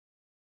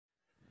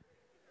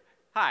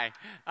Hi.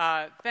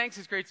 Thanks.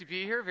 It's great to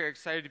be here. Very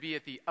excited to be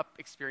at the Up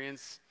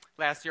Experience.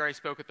 Last year I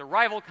spoke at the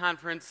rival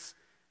conference,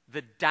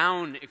 the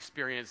Down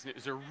Experience, and it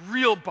was a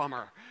real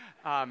bummer.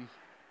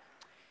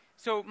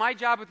 So my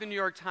job with the New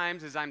York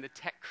Times is I'm the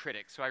tech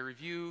critic. So I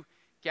review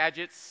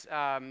gadgets.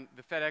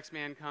 The FedEx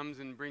man comes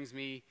and brings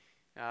me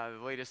the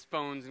latest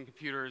phones and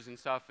computers and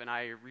stuff, and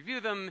I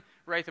review them,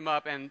 write them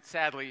up, and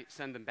sadly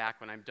send them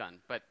back when I'm done.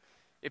 But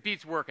it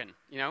beats working,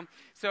 you know?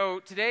 So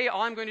today,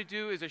 all I'm going to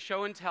do is a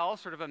show and tell,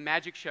 sort of a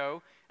magic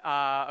show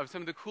of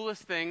some of the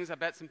coolest things. I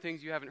bet some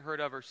things you haven't heard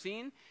of or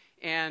seen.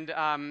 And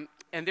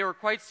they were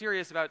quite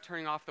serious about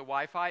turning off the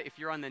Wi-Fi. If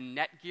you're on the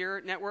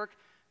Netgear network,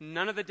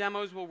 none of the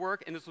demos will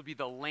work, and this will be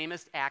the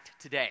lamest act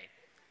today.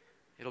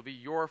 It'll be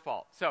your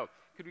fault. So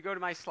could we go to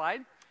my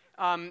slide?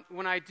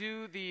 When I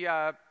do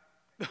the...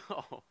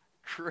 oh,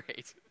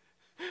 great.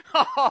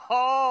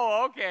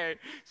 Oh, okay.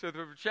 So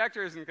the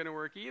projector isn't going to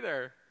work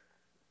either.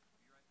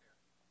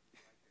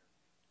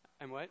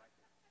 And what?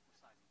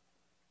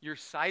 You're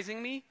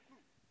sizing me?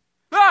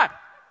 Ah!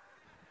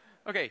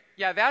 Okay,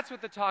 yeah, that's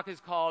what the talk is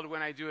called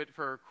when I do it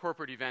for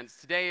corporate events.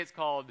 Today it's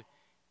called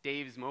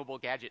Dave's Mobile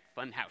Gadget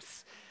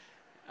Funhouse.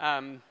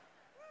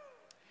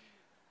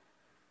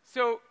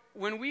 So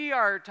when we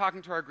are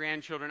talking to our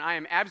grandchildren, I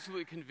am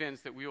absolutely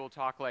convinced that we will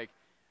talk like,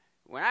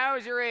 when I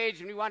was your age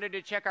and we wanted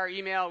to check our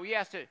email, we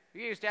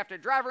used to have to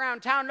drive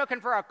around town looking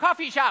for a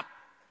coffee shop.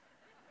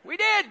 We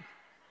did.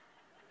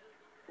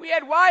 We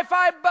had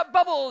Wi-Fi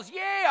bubbles,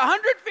 yay,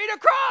 100 feet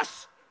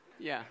across.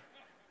 Yeah.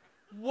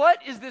 What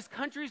is this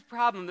country's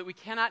problem that we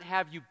cannot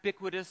have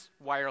ubiquitous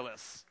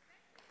wireless?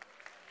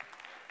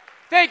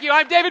 Thank you,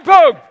 I'm David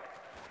Pogue.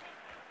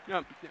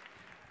 No.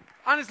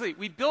 Honestly,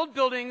 we build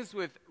buildings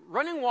with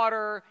running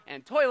water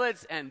and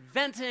toilets and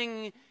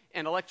venting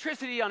and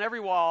electricity on every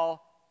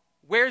wall.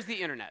 Where's the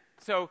internet?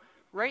 So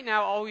right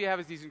now, all we have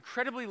is these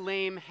incredibly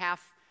lame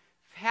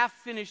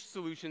half-finished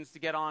solutions to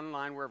get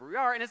online wherever we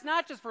are. And it's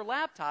not just for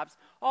laptops,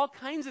 all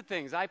kinds of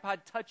things, iPod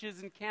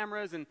touches and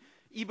cameras and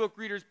ebook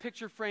readers,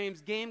 picture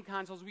frames, game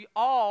consoles. We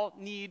all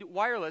need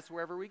wireless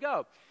wherever we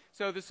go.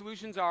 So the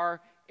solutions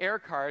are air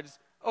cards.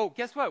 Oh,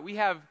 guess what? We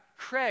have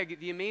Craig,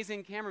 the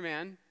amazing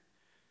cameraman.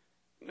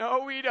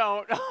 No, we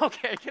don't.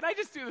 Okay, can I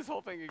just do this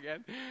whole thing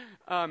again?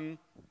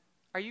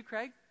 Are you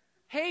Craig?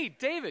 Hey,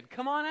 David,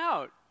 come on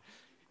out.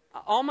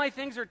 All my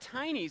things are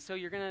tiny, so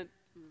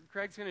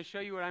Craig's going to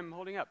show you what I'm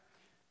holding up.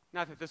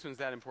 Not that this one's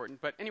that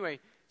important, but anyway,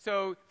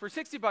 so for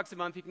 $60 a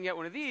month, you can get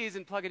one of these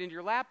and plug it into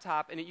your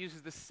laptop, and it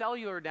uses the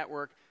cellular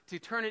network to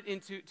turn it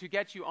to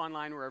get you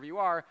online wherever you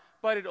are,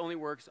 but it only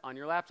works on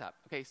your laptop.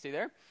 Okay, stay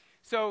there.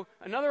 So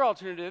another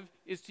alternative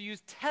is to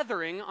use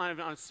tethering on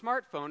a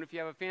smartphone. If you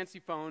have a fancy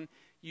phone,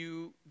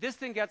 this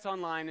thing gets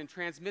online and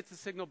transmits the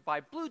signal by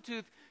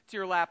Bluetooth to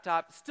your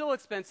laptop. Still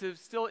expensive,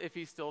 still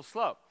iffy, still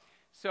slow.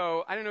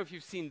 So I don't know if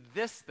you've seen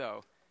this,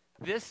 though.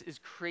 This is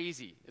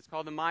crazy. It's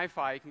called the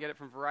MiFi. You can get it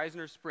from Verizon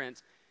or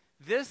Sprint.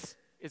 This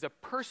is a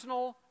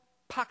personal,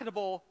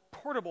 pocketable,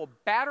 portable,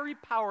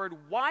 battery-powered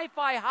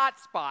Wi-Fi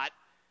hotspot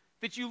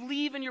that you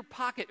leave in your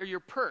pocket or your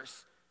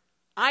purse.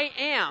 I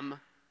am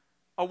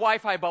a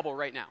Wi-Fi bubble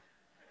right now.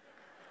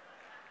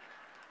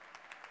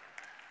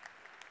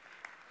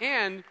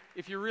 And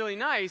if you're really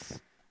nice,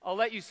 I'll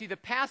let you see the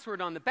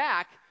password on the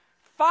back.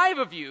 5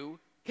 of you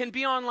can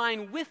be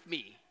online with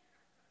me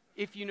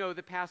if you know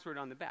the password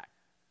on the back.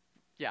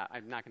 Yeah,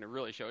 I'm not going to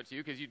really show it to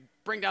you because you'd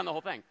bring down the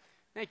whole thing.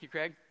 Thank you,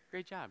 Craig.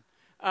 Great job.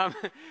 And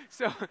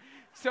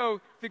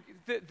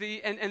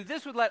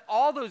this would let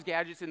all those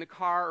gadgets in the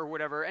car or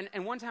whatever.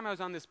 And one time I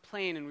was on this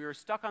plane and we were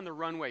stuck on the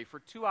runway for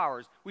 2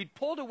 hours. We'd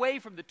pulled away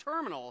from the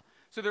terminal,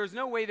 so there was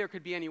no way there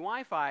could be any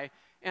Wi-Fi.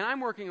 And I'm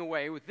working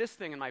away with this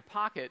thing in my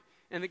pocket.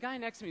 And the guy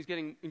next to me is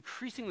getting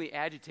increasingly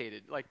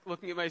agitated, like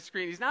looking at my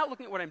screen. He's not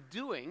looking at what I'm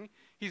doing.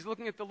 He's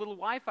looking at the little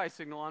Wi-Fi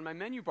signal on my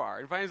menu bar.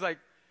 And finally he's like,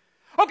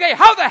 okay,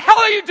 how the hell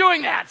are you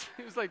doing that?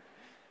 It was like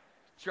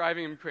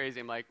driving him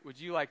crazy. I'm like, would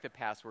you like the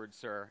password,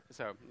 sir?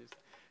 So it's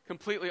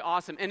completely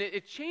awesome. And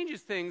it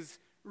changes things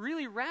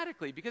really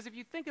radically, because if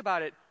you think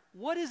about it,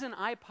 what is an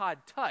iPod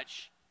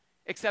Touch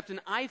except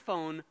an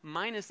iPhone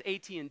minus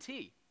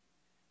AT&T,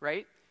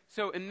 right?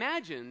 So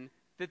imagine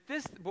that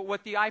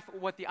what the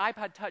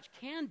iPod Touch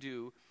can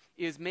do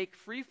is make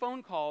free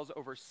phone calls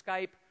over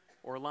Skype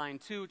or Line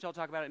 2, which I'll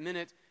talk about in a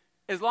minute,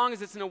 as long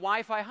as it's in a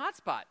Wi-Fi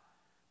hotspot.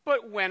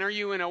 But when are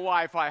you in a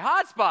Wi-Fi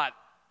hotspot?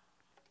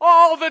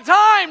 All the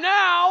time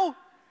now!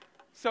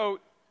 So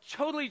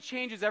totally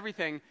changes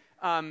everything.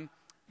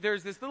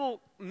 There's this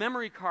little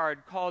memory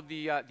card called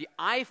the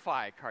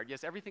iFi card.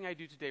 Yes, everything I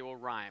do today will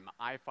rhyme.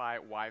 iFi,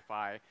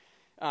 Wi-Fi.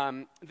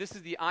 This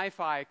is the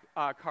iFi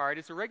card.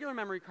 It's a regular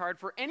memory card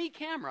for any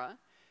camera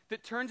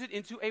that turns it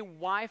into a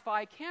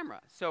Wi-Fi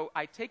camera. So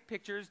I take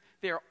pictures.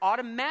 They are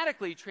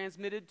automatically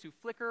transmitted to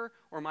Flickr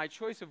or my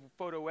choice of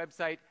photo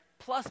website,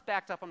 plus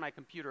backed up on my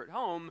computer at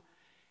home,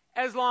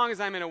 as long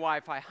as I'm in a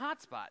Wi-Fi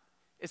hotspot,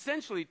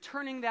 essentially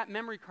turning that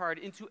memory card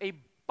into a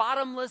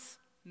bottomless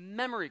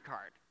memory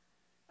card.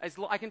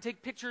 I can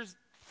take pictures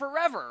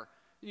forever,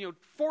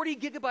 40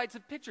 gigabytes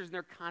of pictures, and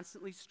they're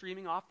constantly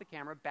streaming off the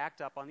camera, backed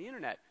up on the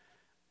internet.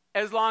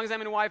 as long as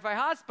I'm in a Wi-Fi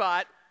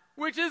hotspot,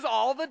 which is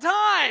all the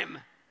time.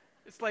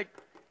 It's like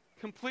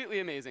completely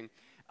amazing.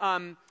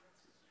 The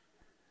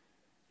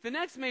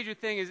next major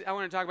thing I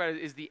want to talk about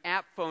is the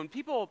app phone.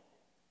 People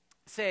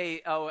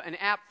say, oh, an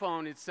app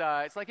phone, it's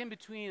like in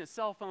between a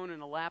cell phone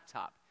and a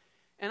laptop.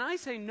 And I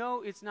say,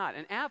 no, it's not.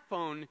 An app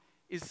phone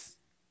is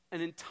an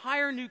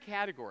entire new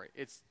category.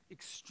 It's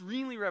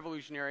extremely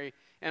revolutionary,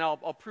 and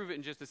I'll prove it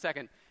in just a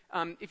second.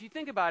 If you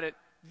think about it,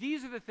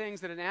 these are the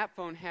things that an app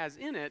phone has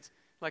in it,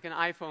 like an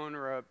iPhone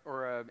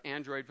or an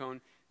Android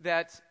phone,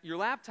 that your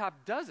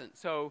laptop doesn't.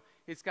 So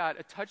it's got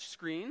a touch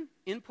screen,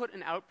 input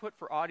and output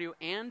for audio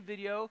and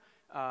video,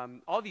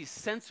 all these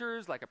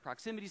sensors like a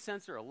proximity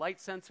sensor, a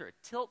light sensor, a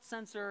tilt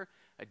sensor,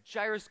 a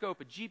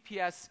gyroscope, a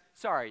GPS.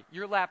 Sorry,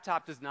 your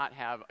laptop does not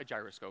have a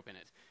gyroscope in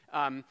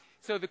it.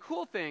 So the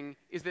cool thing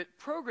is that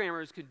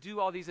programmers could do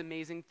all these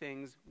amazing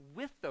things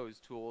with those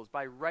tools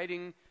by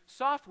writing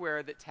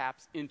software that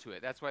taps into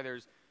it. That's why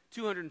there's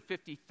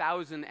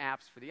 250,000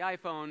 apps for the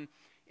iPhone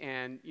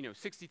and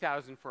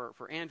 60,000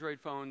 for Android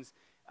phones,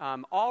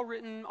 all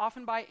written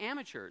often by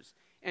amateurs.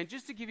 And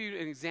just to give you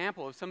an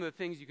example of some of the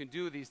things you can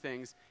do with these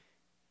things,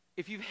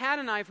 if you've had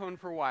an iPhone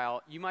for a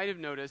while, you might have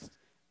noticed,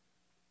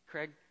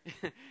 Craig,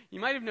 you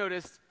might have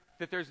noticed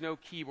that there's no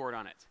keyboard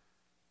on it.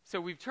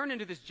 So we've turned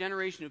into this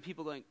generation of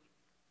people going,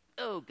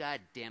 oh, God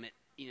damn it.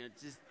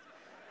 Just...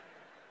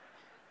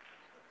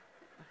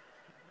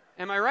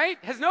 Am I right?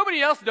 Has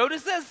nobody else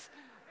noticed this?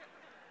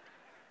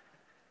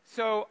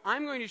 So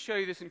I'm going to show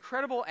you this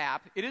incredible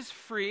app. It is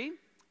free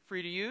to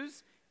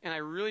use, and I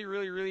really,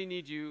 really, really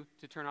need you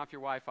to turn off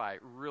your Wi-Fi.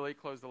 Really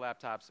close the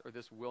laptops, or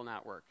this will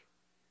not work.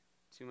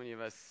 Too many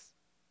of us.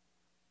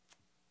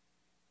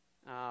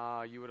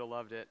 Oh, you would have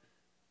loved it.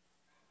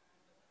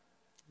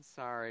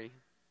 Sorry.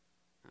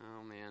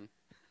 Oh, man.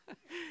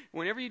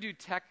 Whenever you do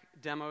tech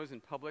demos in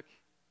public,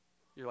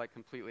 you're like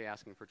completely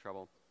asking for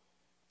trouble.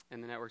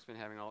 And the network's been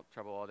having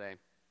trouble all day.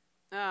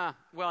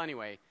 Well,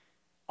 anyway,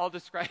 I'll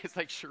describe it's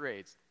like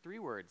charades. 3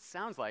 words.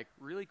 Sounds like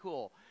really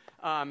cool.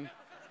 I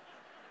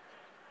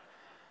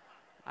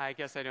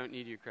guess I don't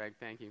need you, Craig.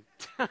 Thank you.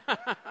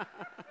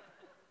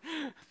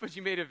 But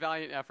you made a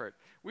valiant effort.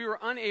 We were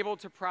unable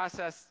to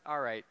process. All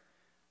right.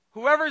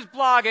 Whoever's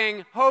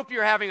blogging, hope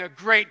you're having a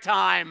great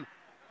time.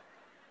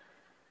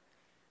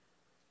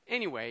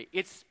 Anyway,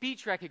 it's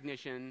speech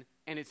recognition,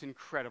 and it's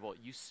incredible.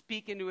 You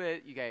speak into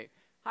it. You go,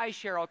 hi,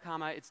 Cheryl,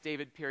 comma, it's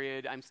David,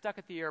 period. I'm stuck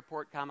at the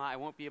airport, comma, I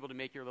won't be able to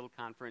make your little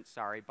conference.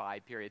 Sorry, bye,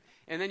 period.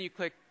 And then you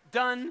click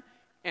done,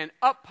 and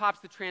up pops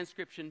the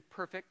transcription,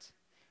 perfect.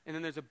 And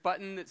then there's a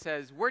button that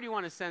says, where do you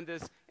want to send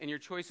this? And your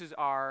choices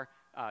are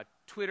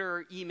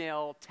Twitter,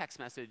 email, text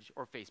message,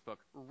 or Facebook,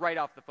 right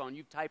off the phone.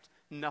 You've typed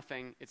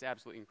nothing. It's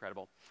absolutely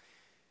incredible.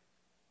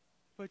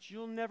 But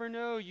you'll never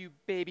know, you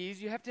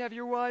babies. You have to have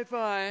your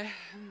Wi-Fi.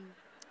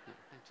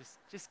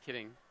 Just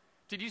kidding.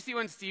 Did you see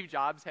when Steve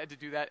Jobs had to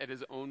do that at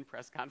his own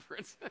press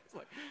conference? It's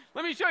like,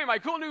 let me show you my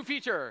cool new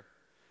feature.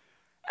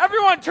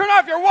 Everyone turn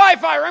off your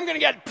Wi-Fi or I'm going to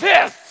get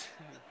pissed.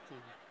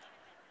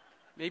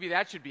 Maybe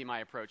that should be my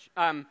approach.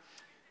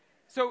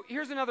 So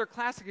here's another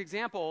classic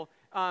example.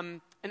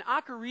 An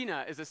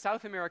ocarina is a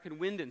South American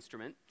wind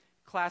instrument,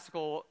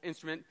 classical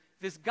instrument.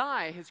 This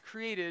guy has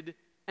created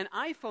an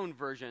iPhone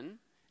version.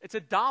 It's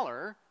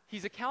 $1.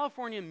 He's a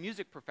California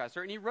music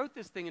professor, and he wrote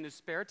this thing in his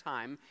spare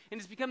time,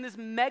 and it's become this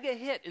mega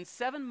hit. In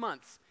 7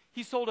 months,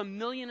 he sold 1.5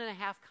 million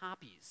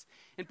copies.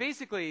 And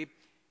basically,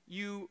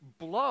 you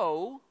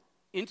blow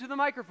into the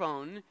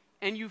microphone,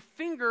 and you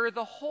finger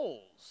the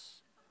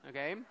holes,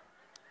 okay?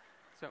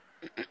 So...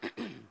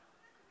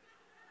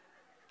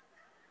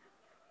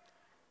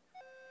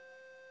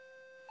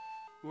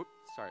 Whoops,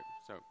 sorry.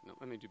 So, no,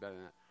 let me do better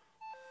than that.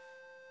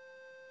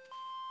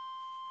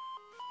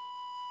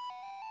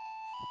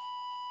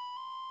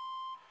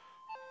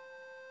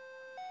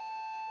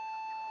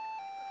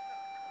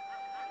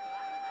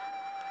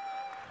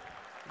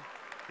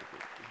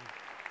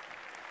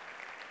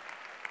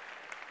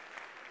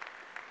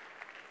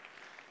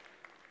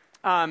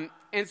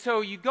 And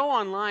so you go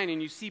online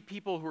and you see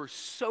people who are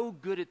so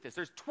good at this.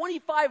 There's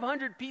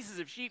 2,500 pieces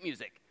of sheet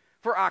music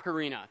for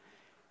ocarina.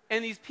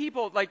 And these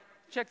people, like,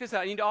 check this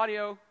out. I need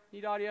audio.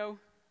 Need audio?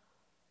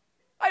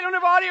 I don't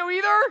have audio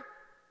either?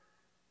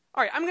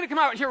 All right, I'm going to come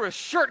out here with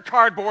shirt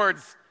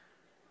cardboards.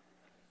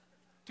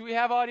 Do we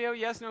have audio?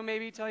 Yes, no,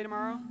 maybe? Tell you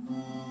tomorrow?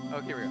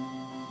 Okay, here we go.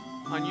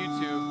 On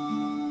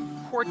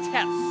YouTube, quartets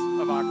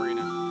of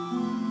ocarina.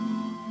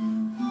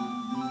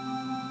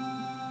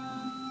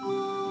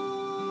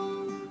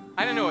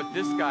 I don't know what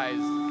this guy's...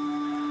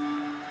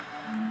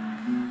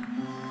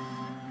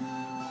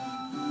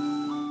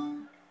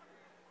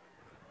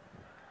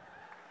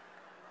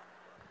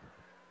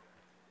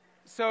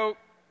 So,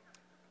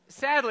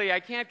 sadly, I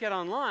can't get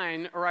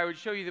online, or I would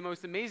show you the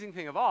most amazing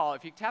thing of all.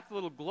 If you tap the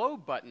little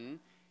globe button,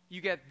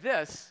 you get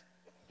this.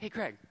 Hey,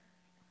 Craig,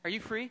 are you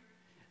free?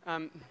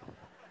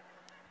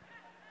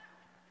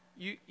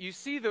 You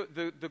see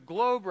the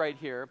globe right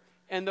here,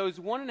 and those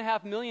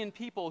 1.5 million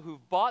people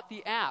who've bought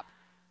the app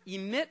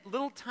emit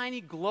little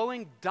tiny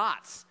glowing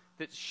dots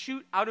that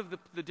shoot out of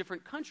the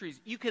different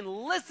countries, you can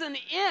listen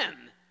in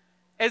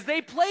as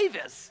they play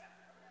this.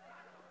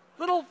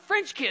 Little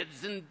French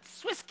kids and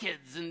Swiss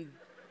kids and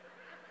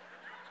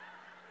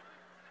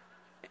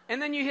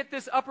then you hit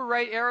this upper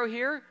right arrow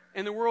here,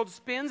 and the world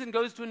spins and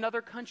goes to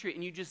another country,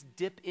 and you just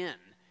dip in.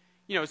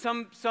 You know,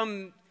 some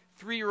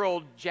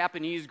 3-year-old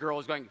Japanese girl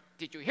is going,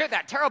 "Did you hear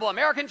that terrible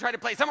American try to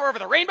play Somewhere Over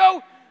the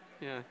Rainbow?"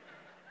 Yeah.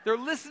 They're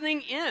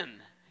listening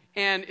in,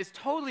 and it's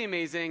totally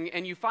amazing,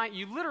 and you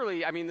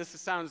literally, I mean, this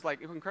sounds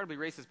like incredibly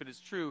racist, but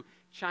it's true.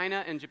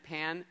 China and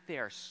Japan, they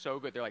are so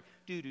good. They're like,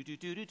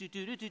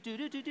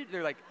 do-do-do-do-do-do-do-do-do-do-do.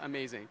 They're like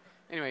amazing.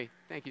 Anyway,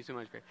 thank you so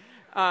much, Greg.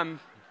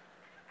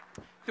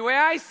 The way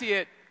I see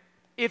it,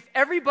 if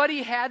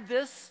everybody had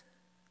this,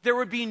 there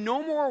would be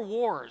no more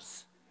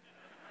wars.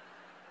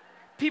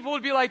 People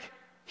would be like,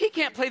 he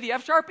can't play the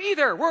F sharp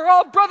either. We're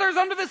all brothers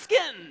under the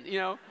skin, you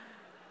know.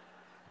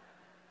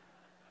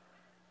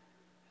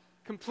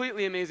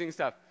 Completely amazing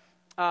stuff.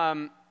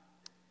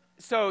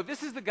 So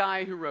this is the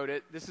guy who wrote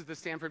it. This is the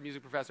Stanford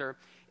music professor.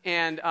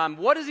 And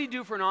what does he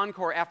do for an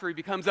encore after he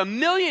becomes a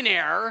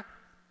millionaire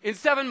in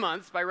 7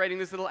 months by writing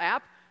this little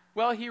app?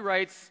 Well, he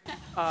writes,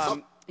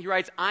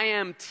 I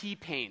am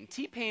T-Pain.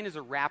 T-Pain is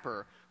a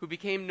rapper who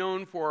became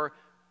known for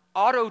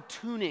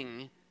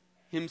auto-tuning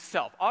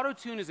himself.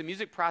 Auto-tune is a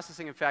music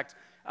processing effect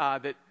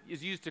that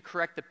is used to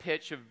correct the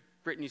pitch of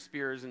Britney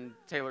Spears and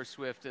Taylor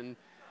Swift. And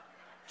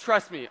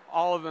trust me,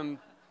 all of them,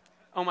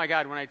 oh my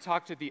God, when I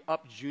talked to the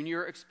Up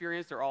Junior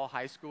experience, they're all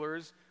high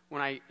schoolers,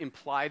 when I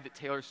implied that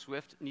Taylor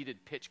Swift needed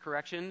pitch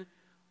correction,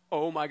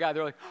 oh my God,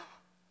 they're like,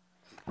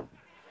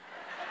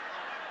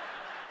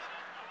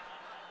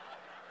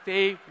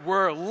 they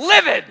were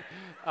livid.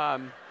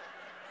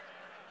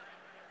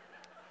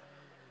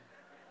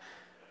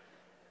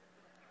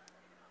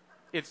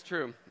 It's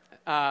true.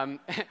 I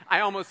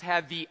almost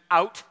had the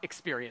out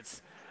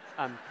experience.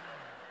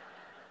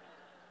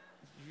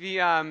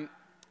 The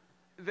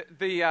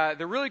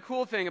really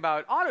cool thing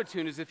about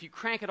auto-tune is if you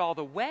crank it all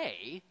the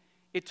way,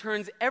 it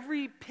turns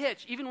every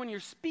pitch, even when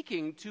you're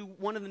speaking, to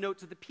one of the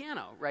notes of the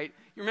piano, right?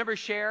 You remember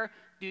Cher?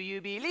 Do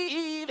you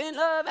believe in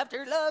love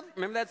after love?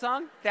 Remember that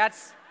song?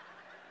 That's...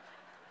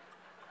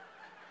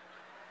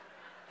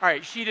 All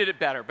right, she did it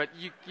better, but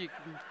you...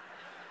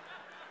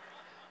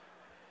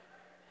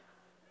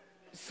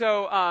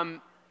 So,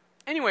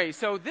 anyway,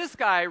 so this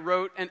guy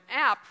wrote an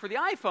app for the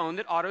iPhone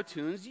that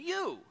auto-tunes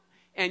you.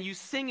 And you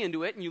sing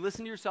into it, and you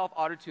listen to yourself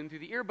auto-tune through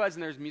the earbuds,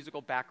 and there's musical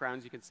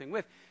backgrounds you can sing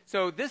with.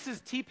 So this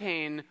is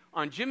T-Pain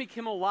on Jimmy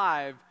Kimmel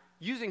Live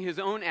using his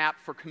own app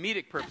for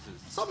comedic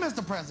purposes. So,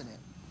 Mr. President,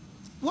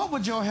 what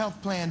would your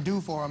health plan do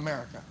for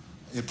America?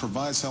 It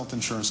provides health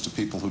insurance to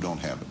people who don't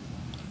have it.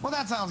 Well,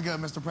 that sounds good,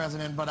 Mr.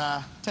 President, but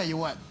tell you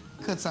what,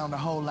 could sound a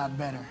whole lot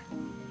better.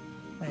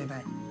 What do you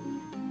think?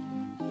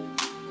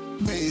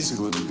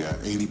 Basically, we've got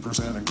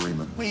 80%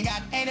 agreement. We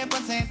got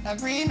 80%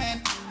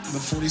 agreement. The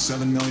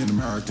 47 million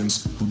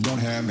Americans who don't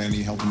have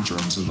any health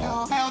insurance at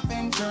all. No health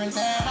insurance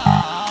at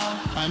all.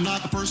 I'm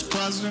not the first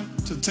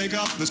president to take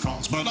up this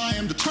cause, but I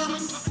am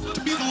determined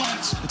to be the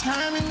last.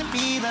 Determined to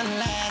be the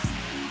last.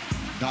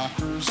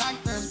 Doctors,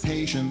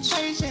 patients,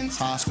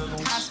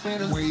 hospitals,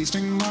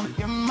 wasting money,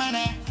 your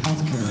money,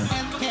 healthcare,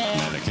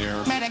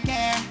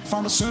 Medicare,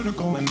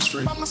 pharmaceutical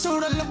industry,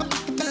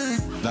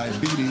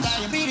 diabetes,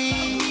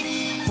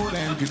 foot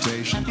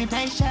amputation.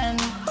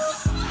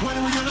 When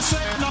are we going to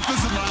say enough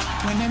is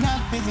enough? When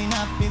enough is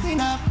enough is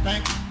enough.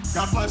 Thank you.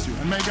 God bless you,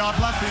 and may God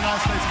bless the United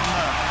States of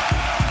America.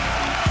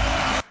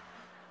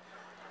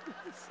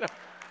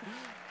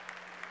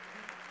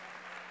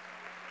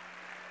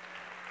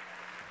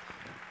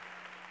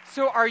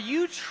 So are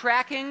you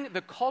tracking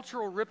the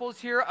cultural ripples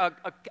here?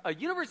 A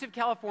University of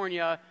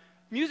California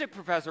music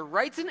professor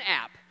writes an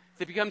app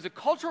that becomes a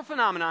cultural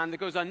phenomenon that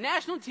goes on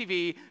national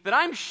TV that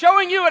I'm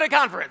showing you at a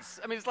conference.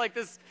 I mean, it's like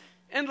this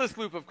endless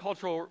loop of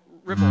cultural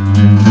ripples.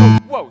 Oh,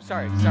 whoa,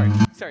 sorry.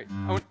 So,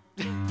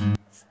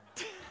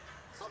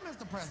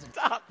 Mr. President.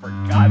 Stop, for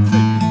God's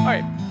sake. All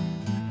right.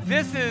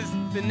 This is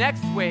the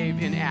next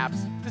wave in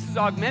apps. This is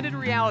augmented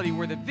reality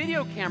where the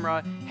video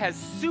camera has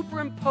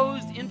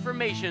superimposed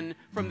information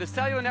from the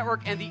cellular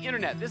network and the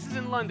internet. This is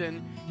in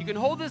London. You can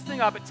hold this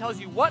thing up. It tells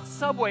you what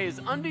subway is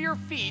under your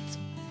feet.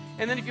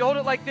 And then if you hold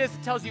it like this,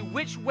 it tells you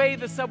which way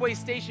the subway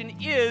station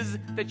is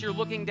that you're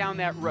looking down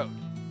that road.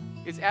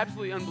 It's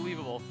absolutely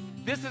unbelievable.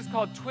 This is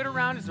called Twitter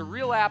Round. It's a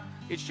real app.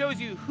 It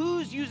shows you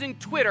who's using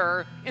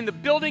Twitter in the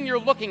building you're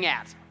looking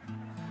at.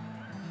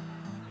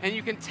 And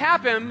you can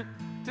tap him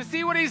to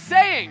see what he's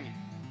saying.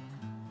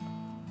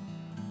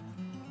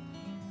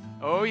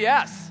 Oh,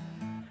 yes.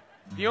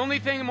 The only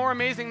thing more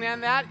amazing than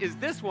that is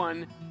this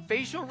one,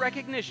 facial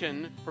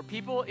recognition for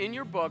people in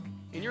your book,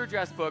 in your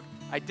address book,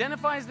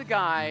 identifies the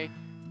guy,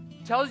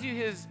 tells you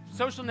his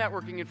social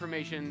networking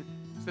information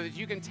so that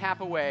you can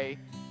tap away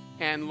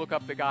and look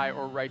up the guy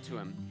or write to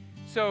him.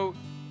 So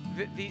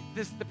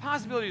the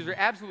possibilities are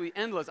absolutely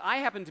endless. I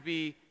happen to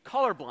be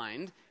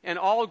colorblind, and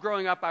all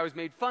growing up I was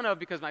made fun of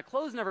because my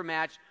clothes never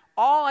matched.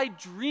 All I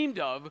dreamed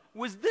of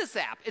was this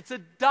app. It's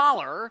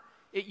 $1.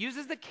 it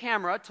uses the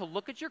camera to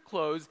look at your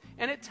clothes,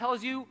 and it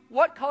tells you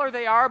what color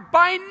they are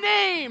by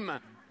name.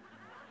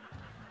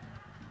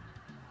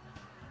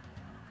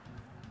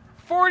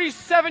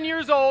 47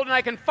 years old, and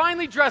I can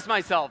finally dress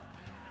myself.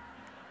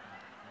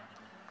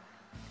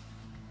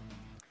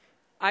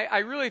 I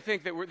really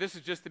think that this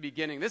is just the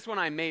beginning. This one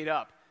I made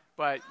up,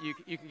 but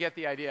you can get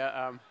the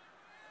idea.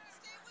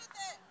 Stay with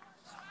it.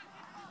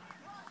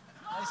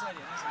 Nice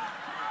idea. Nice idea.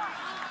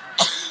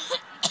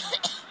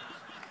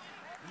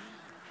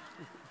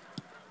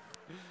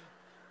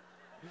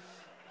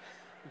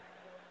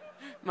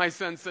 My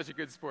son's such a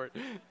good sport.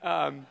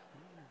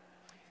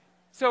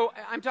 So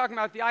I'm talking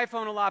about the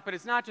iPhone a lot, but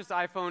it's not just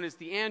iPhone. It's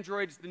the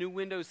Android, it's the new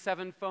Windows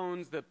 7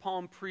 phones, the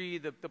Palm Pre,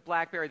 the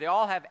BlackBerry. They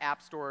all have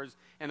app stores,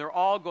 and they're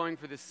all going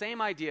for the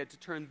same idea to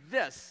turn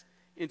this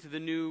into the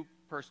new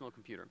personal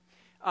computer.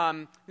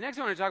 The next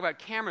I want to talk about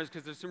cameras,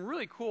 because there's some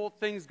really cool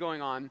things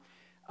going on.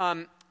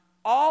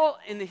 All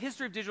in the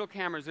history of digital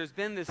cameras, there's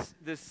been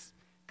this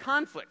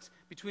conflict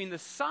between the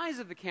size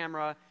of the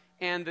camera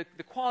and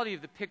the quality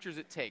of the pictures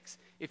it takes.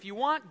 If you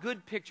want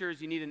good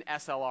pictures, you need an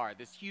SLR,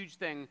 this huge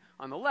thing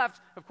on the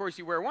left. Of course,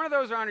 you wear one of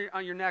those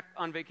on your neck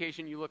on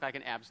vacation, you look like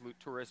an absolute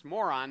tourist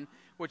moron.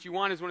 What you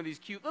want is one of these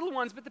cute little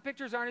ones, but the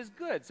pictures aren't as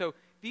good. So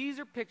these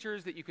are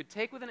pictures that you could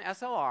take with an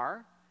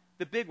SLR,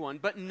 the big one,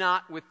 but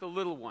not with the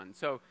little one.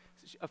 So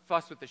a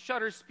fuss with the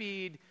shutter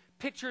speed,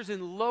 pictures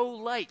in low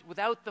light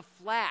without the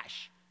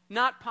flash.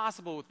 Not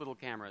possible with little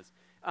cameras.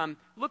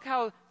 Look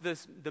how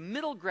the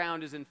middle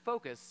ground is in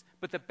focus,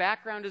 but the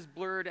background is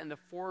blurred and the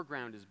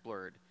foreground is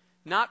blurred.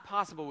 Not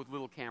possible with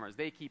little cameras.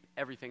 They keep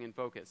everything in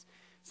focus.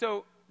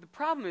 So the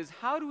problem is,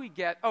 how do we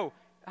get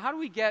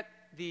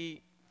the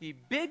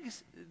big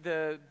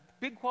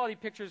quality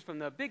pictures from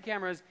the big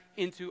cameras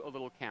into a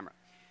little camera?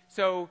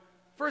 So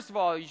first of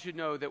all, you should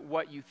know that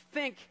what you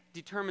think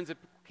determines a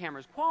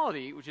camera's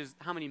quality, which is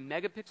how many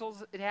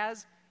megapixels it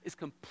has, is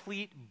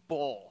complete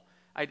bull.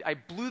 I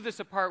blew this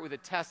apart with a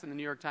test in the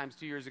New York Times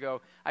 2 years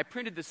ago. I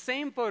printed the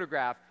same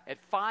photograph at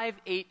 5,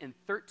 8, and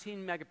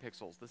 13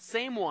 megapixels, the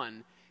same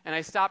one, and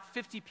I stopped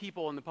 50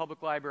 people in the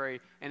public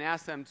library and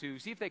asked them to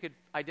see if they could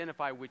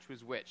identify which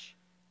was which.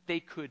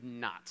 They could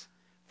not.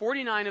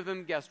 49 of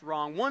them guessed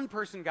wrong. One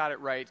person got it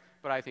right,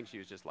 but I think she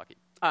was just lucky.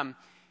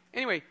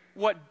 Anyway,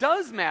 what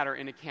does matter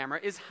in a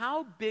camera is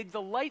how big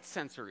the light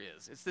sensor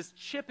is. It's this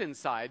chip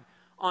inside.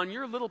 On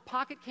your little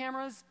pocket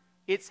cameras,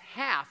 it's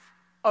half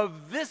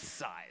of this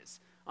size.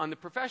 On the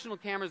professional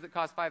cameras that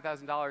cost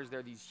 $5,000,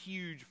 they're these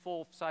huge,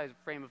 full-size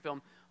frame of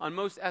film. On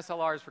most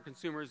SLRs for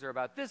consumers, they're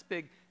about this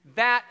big.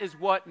 That is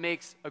what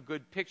makes a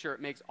good picture. It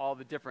makes all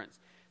the difference.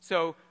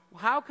 So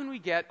how can we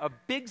get a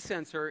big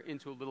sensor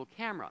into a little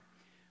camera?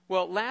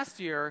 Well, last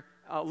year,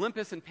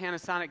 Olympus and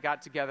Panasonic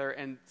got together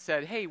and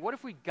said, hey, what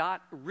if we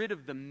got rid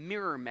of the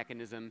mirror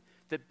mechanism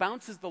that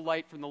bounces the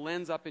light from the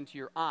lens up into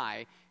your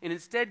eye and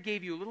instead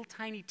gave you a little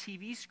tiny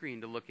TV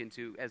screen to look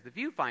into as the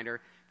viewfinder?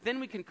 Then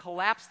we can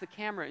collapse the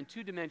camera in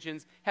 2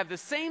 dimensions, have the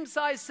same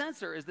size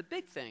sensor as the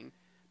big thing,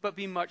 but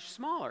be much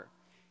smaller.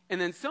 And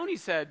then Sony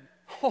said,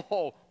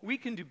 oh, we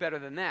can do better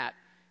than that.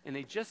 And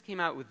they just came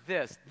out with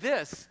this.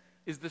 This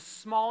is the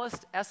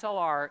smallest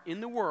SLR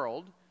in the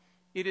world.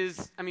 It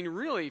is, I mean,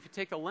 really, if you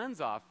take the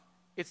lens off,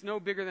 it's no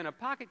bigger than a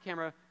pocket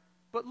camera,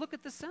 but look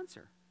at the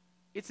sensor.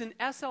 It's an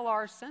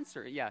SLR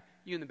sensor. Yeah,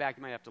 you in the back,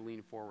 you might have to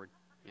lean forward.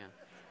 Yeah.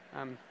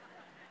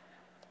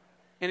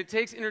 And it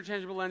takes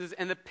interchangeable lenses,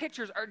 and the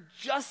pictures are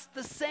just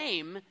the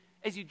same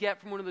as you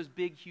get from one of those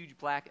big, huge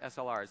black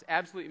SLRs.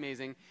 Absolutely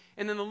amazing.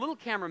 And then the little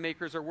camera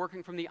makers are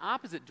working from the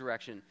opposite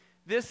direction.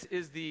 This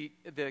is the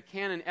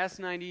Canon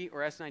S90 or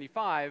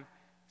S95.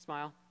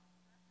 Smile.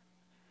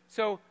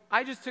 So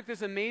I just took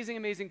this amazing,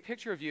 amazing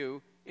picture of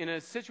you in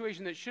a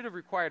situation that should have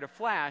required a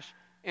flash,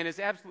 and it's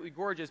absolutely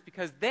gorgeous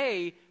because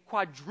they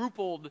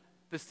quadrupled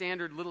the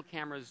standard little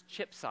camera's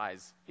chip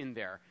size in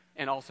there.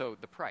 And also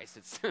the price.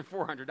 It's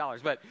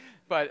 $400.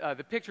 But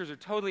the pictures are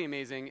totally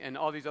amazing, and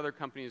all these other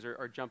companies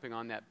are jumping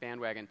on that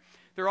bandwagon.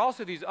 There are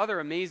also these other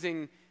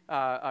amazing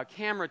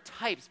camera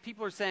types.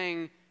 People are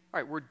saying,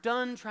 all right, we're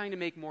done trying to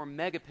make more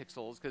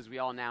megapixels, because we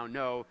all now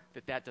know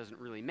that doesn't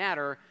really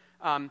matter.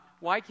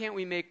 Why can't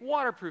we make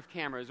waterproof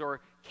cameras?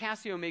 Or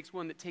Casio makes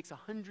one that takes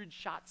 100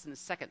 shots in a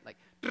second. Like,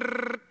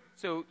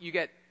 so you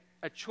get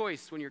a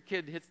choice when your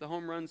kid hits the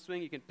home run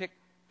swing. You can pick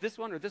this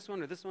one or this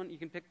one or this one. You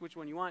can pick which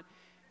one you want.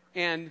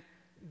 And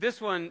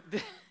this one,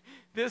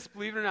 this,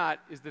 believe it or not,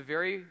 is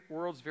the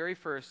world's very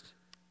first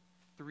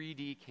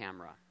 3D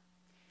camera.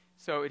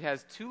 So it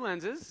has 2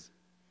 lenses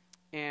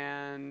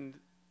and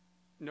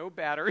no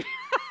battery.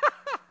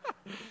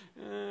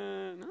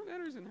 No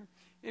batteries in there.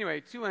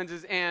 Anyway, 2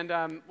 lenses, and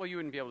well, you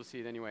wouldn't be able to see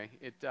it anyway.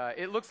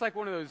 It looks like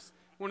one of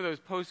those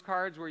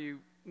postcards where you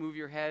move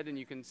your head and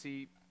you can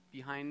see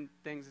behind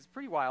things. It's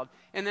pretty wild.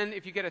 And then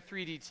if you get a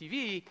 3D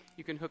TV,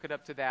 you can hook it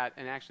up to that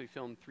and actually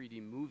film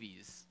 3D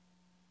movies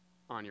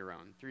on your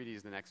own. 3D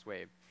is the next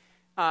wave.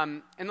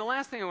 And the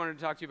last thing I wanted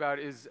to talk to you about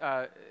is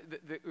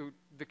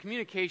the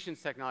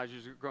communications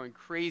technologies are growing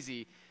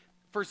crazy.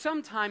 For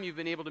some time, you've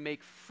been able to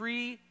make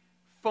free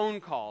phone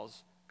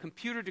calls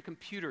computer to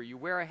computer. You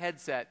wear a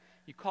headset.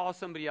 You call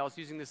somebody else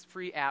using this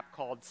free app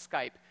called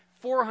Skype.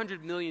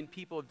 400 million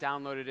people have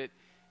downloaded it.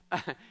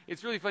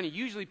 It's really funny.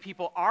 Usually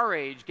people our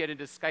age get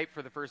into Skype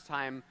for the first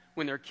time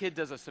when their kid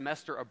does a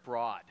semester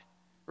abroad,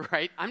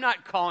 right? I'm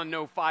not calling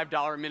no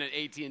 $5 a minute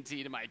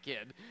AT&T to my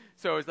kid.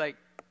 So it's like,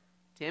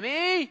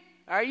 Timmy,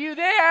 are you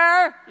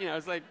there? You know,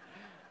 it's like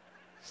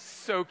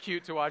so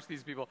cute to watch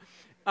these people.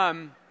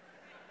 But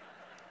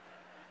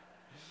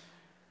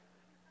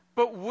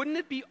wouldn't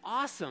it be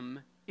awesome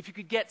if you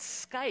could get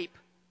Skype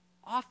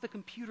off the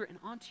computer and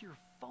onto your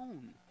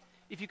phone?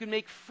 If you could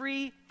make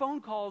free phone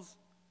calls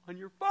on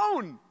your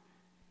phone.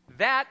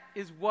 That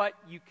is what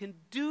you can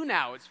do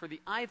now. It's for the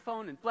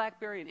iPhone and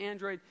BlackBerry and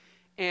Android.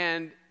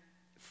 And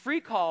free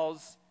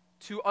calls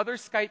to other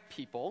Skype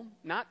people,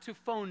 not to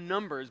phone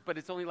numbers, but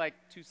it's only like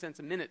 2 cents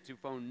a minute to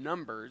phone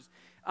numbers.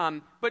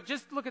 But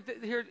just look at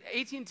here,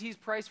 AT&T's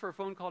price for a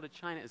phone call to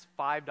China is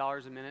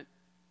 $5 a minute.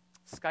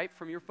 Skype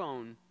from your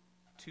phone,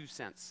 2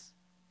 cents.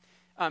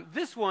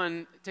 This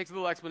one takes a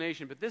little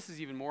explanation, but this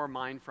is even more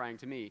mind-frying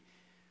to me.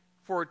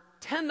 For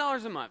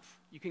 $10 a month,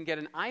 you can get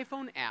an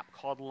iPhone app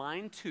called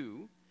Line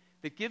 2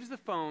 that gives the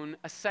phone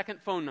a second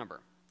phone number.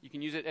 You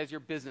can use it as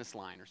your business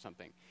line or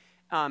something.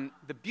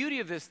 The beauty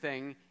of this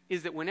thing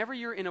is that whenever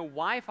you're in a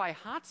Wi-Fi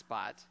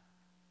hotspot,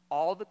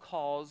 all the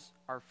calls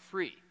are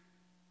free.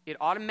 It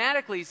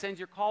automatically sends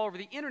your call over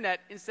the internet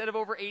instead of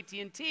over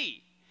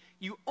AT&T.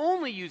 You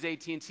only use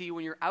AT&T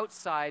when you're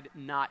outside,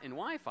 not in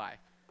Wi-Fi.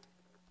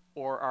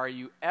 Or are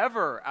you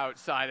ever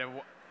outside of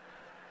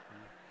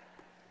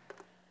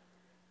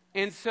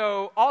And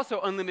so,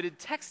 also unlimited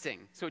texting.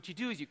 So what you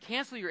do is you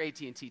cancel your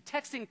AT&T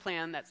texting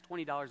plan. That's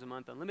 $20 a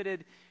month,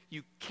 unlimited.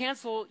 You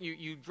cancel,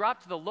 you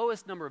drop to the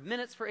lowest number of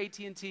minutes for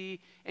AT&T,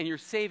 and you're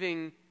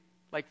saving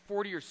like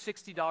 $40 or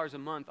 $60 a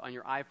month on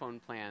your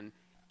iPhone plan.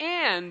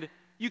 And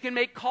you can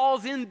make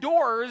calls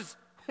indoors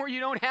where you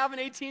don't have an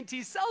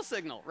AT&T cell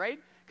signal, right?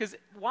 Because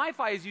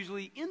Wi-Fi is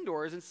usually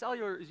indoors and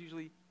cellular is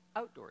usually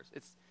outdoors.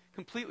 It's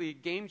completely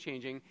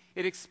game-changing.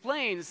 It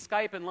explains,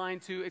 Skype and Line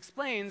 2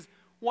 explains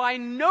why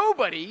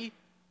nobody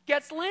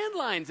gets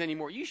landlines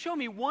anymore. You show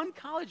me one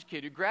college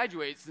kid who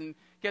graduates and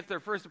gets their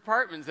first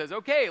apartment and says,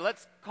 okay,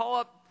 let's call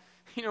up,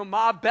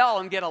 Ma Bell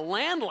and get a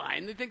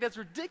landline. They think that's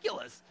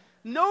ridiculous.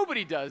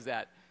 Nobody does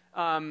that.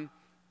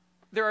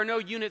 There are no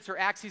units or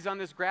axes on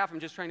this graph.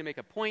 I'm just trying to make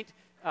a point.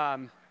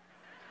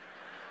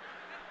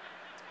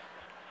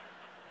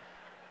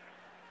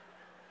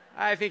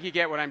 I think you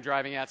get what I'm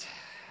driving at.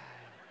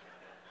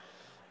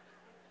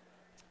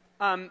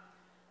 The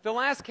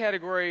last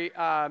category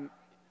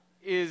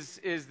is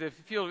the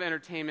field of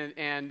entertainment,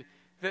 and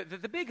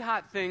the big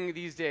hot thing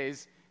these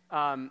days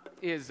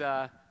is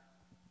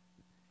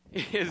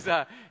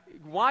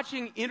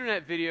watching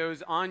internet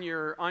videos on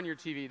your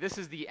TV. This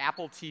is the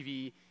Apple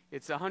TV.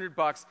 It's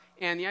 $100,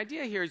 and the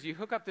idea here is you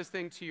hook up this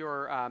thing to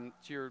your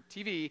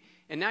TV,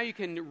 and now you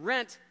can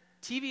rent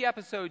TV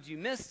episodes you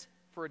missed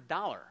for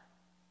 $1.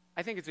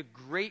 I think it's a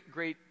great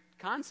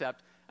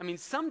concept. I mean,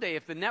 someday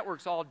if the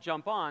networks all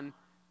jump on,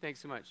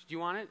 thanks so much. Do you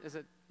want it? Is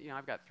it?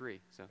 I've got 3,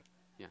 so.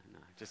 Yeah, no,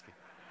 just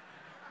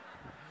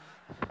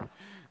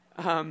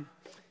kidding.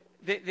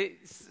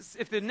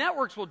 If the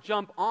networks will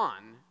jump on,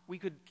 we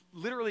could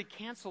literally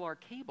cancel our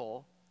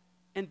cable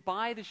and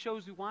buy the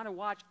shows we want to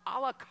watch a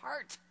la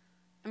carte.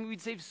 I mean,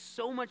 we'd save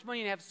so much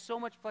money and have so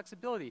much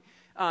flexibility.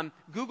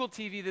 Google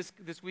TV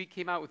this week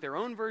came out with their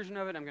own version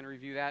of it. I'm going to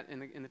review that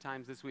in the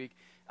Times this week.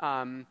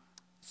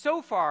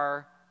 So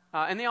far,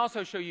 and they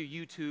also show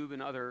you YouTube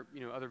and other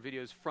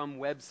videos from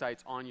websites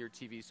on your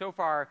TV. So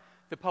far,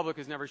 the public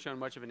has never shown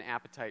much of an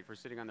appetite for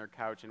sitting on their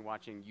couch and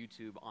watching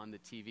YouTube on the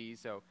TV,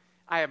 so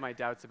I have my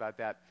doubts about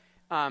that.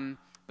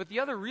 But the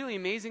other really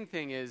amazing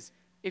thing is,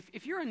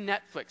 if you're a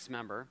Netflix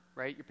member,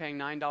 right, you're paying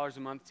 $9 a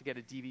month to get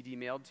a DVD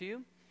mailed to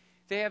you,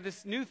 they have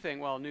this new thing,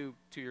 well, new,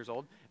 2 years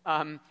old,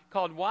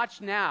 called Watch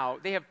Now.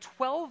 They have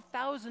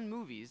 12,000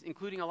 movies,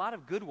 including a lot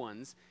of good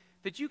ones,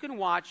 that you can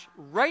watch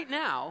right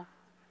now.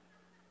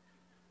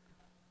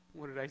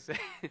 What did I say?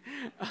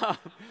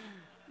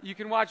 You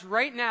can watch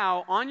right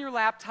now on your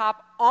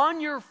laptop,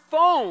 on your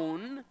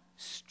phone,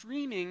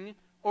 streaming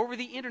over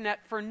the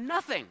internet for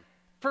nothing,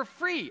 for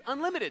free,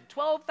 unlimited,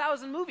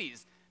 12,000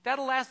 movies.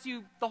 That'll last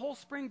you the whole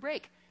spring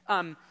break.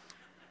 And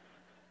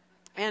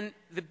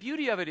the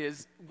beauty of it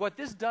is, what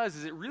this does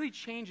is it really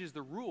changes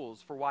the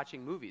rules for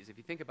watching movies, if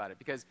you think about it.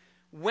 Because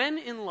when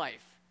in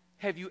life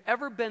have you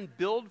ever been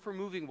billed for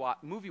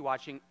movie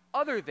watching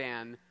other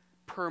than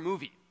per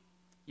movie?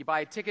 You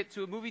buy a ticket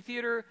to a movie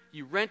theater,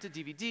 you rent a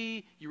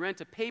DVD, you rent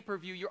a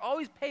pay-per-view. You're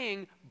always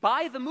paying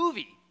by the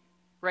movie,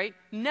 right?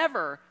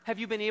 Never have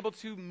you been able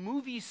to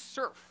movie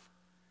surf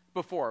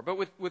before. But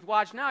with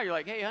Watch Now, you're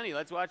like, hey, honey,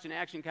 let's watch an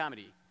action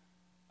comedy.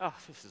 Oh,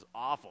 this is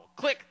awful.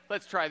 Click,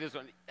 let's try this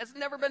one. That's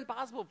never been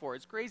possible before.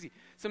 It's crazy.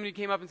 Somebody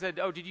came up and said,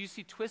 oh, did you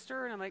see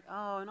Twister? And I'm like,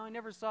 oh, no, I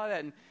never saw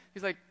that. And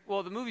he's like,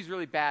 well, the movie's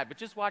really bad, but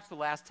just watch the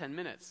last 10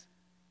 minutes.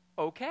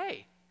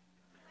 Okay.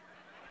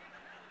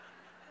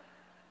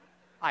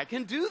 I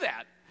can do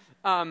that.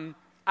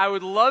 I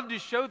would love to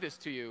show this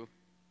to you,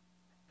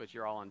 but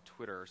you're all on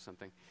Twitter or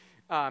something.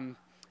 And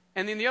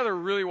then the other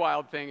really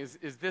wild thing is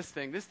this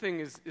thing. This thing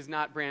is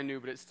not brand new,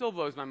 but it still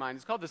blows my mind.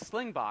 It's called the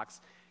Sling Box.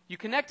 You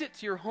connect it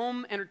to your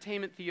home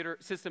entertainment theater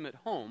system at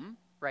home,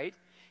 right?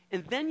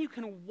 And then you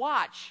can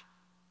watch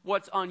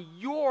what's on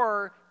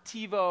your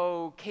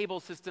TiVo cable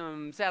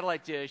system,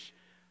 satellite dish,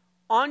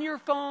 on your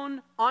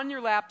phone, on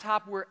your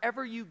laptop,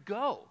 wherever you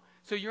go.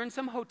 So you're in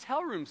some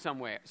hotel room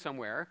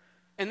somewhere,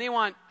 and they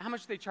want, how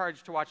much do they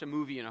charge to watch a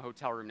movie in a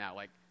hotel room now?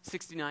 Like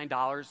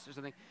 $69 or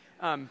something?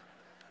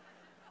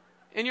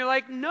 And you're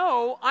like,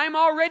 no, I'm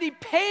already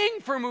paying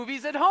for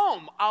movies at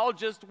home. I'll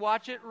just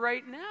watch it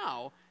right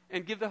now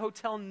and give the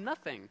hotel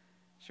nothing.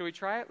 Shall we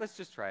try it? Let's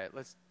just try it.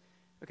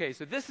 Okay,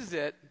 so this is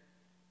it.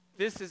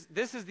 This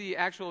is the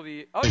actual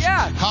oh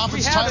yeah,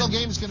 Conference title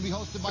game is going to be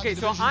hosted by okay,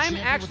 the so division I'm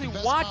champion actually with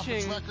the best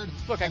watching. conference record,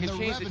 Look, I can and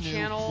change the revenue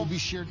channel. Will be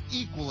shared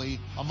equally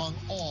among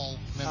all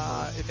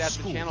member if that's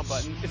schools. the channel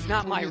button, it's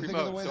not my What do you think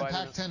of the remote. way So the I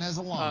don't Pac-10 know. has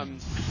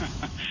aligned?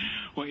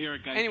 Well,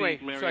 Eric, I Anyway,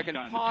 think Larry's so I can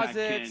gotten pause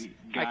the it, Pac-10,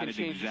 I got can it change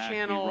the exactly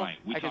channel, right.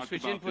 We I can talked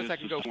switch about inputs, this I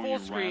can go before full your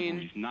screen,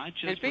 rivalries, not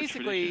just and for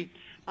basically, tradition,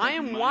 I but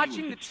am money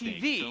watching was the at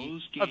stake. TV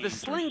Those of the games are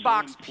Sling so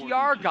Box important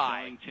PR to guy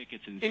selling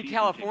tickets and in season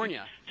California.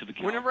 tickets to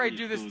the Whenever I California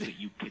do this, schools that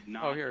you could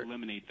not oh, here.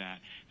 eliminate that.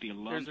 The There's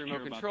alums the care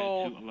remote about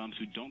control. that too. Alums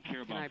who don't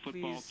care Can I about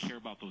football please care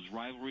about those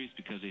rivalries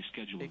because they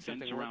schedule make events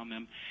something work? around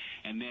them.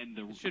 And then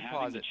should having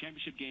pause the it.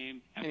 championship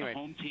game at Anyway. the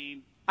home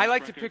team. I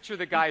like to record picture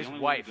the is guy's only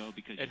way wife to go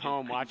because you at just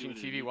home couldn't watching do it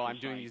at a TV while I'm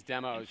neutral doing site these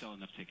demos. and sell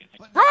enough tickets.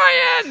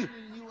 Brian!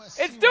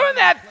 It's doing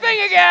that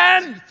thing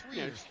again!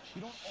 Yeah,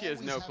 she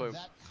has no clue.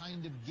 That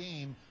kind of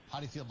game. How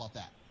do you feel about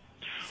that?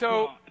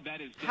 So, Well, that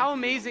is how definitely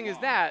amazing a is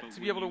loss, that but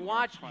to be able to when you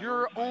watch are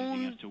your prioritizing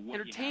own as to what you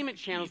have entertainment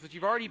to channels keep, that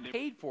you've already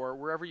paid for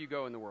wherever you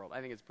go in the world?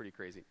 I think it's pretty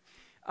crazy.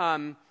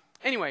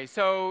 Anyway,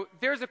 so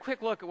there's a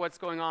quick look at what's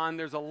going on.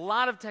 There's a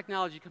lot of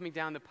technology coming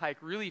down the pike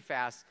really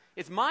fast.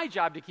 It's my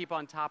job to keep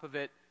on top of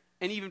it,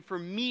 and even for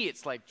me,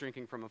 it's like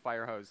drinking from a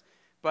fire hose.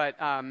 But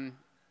on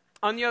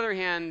the other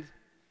hand,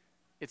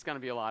 it's going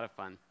to be a lot of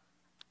fun.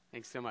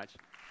 Thanks so much.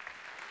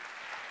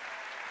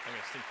 I'm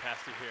going to sneak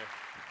past you here.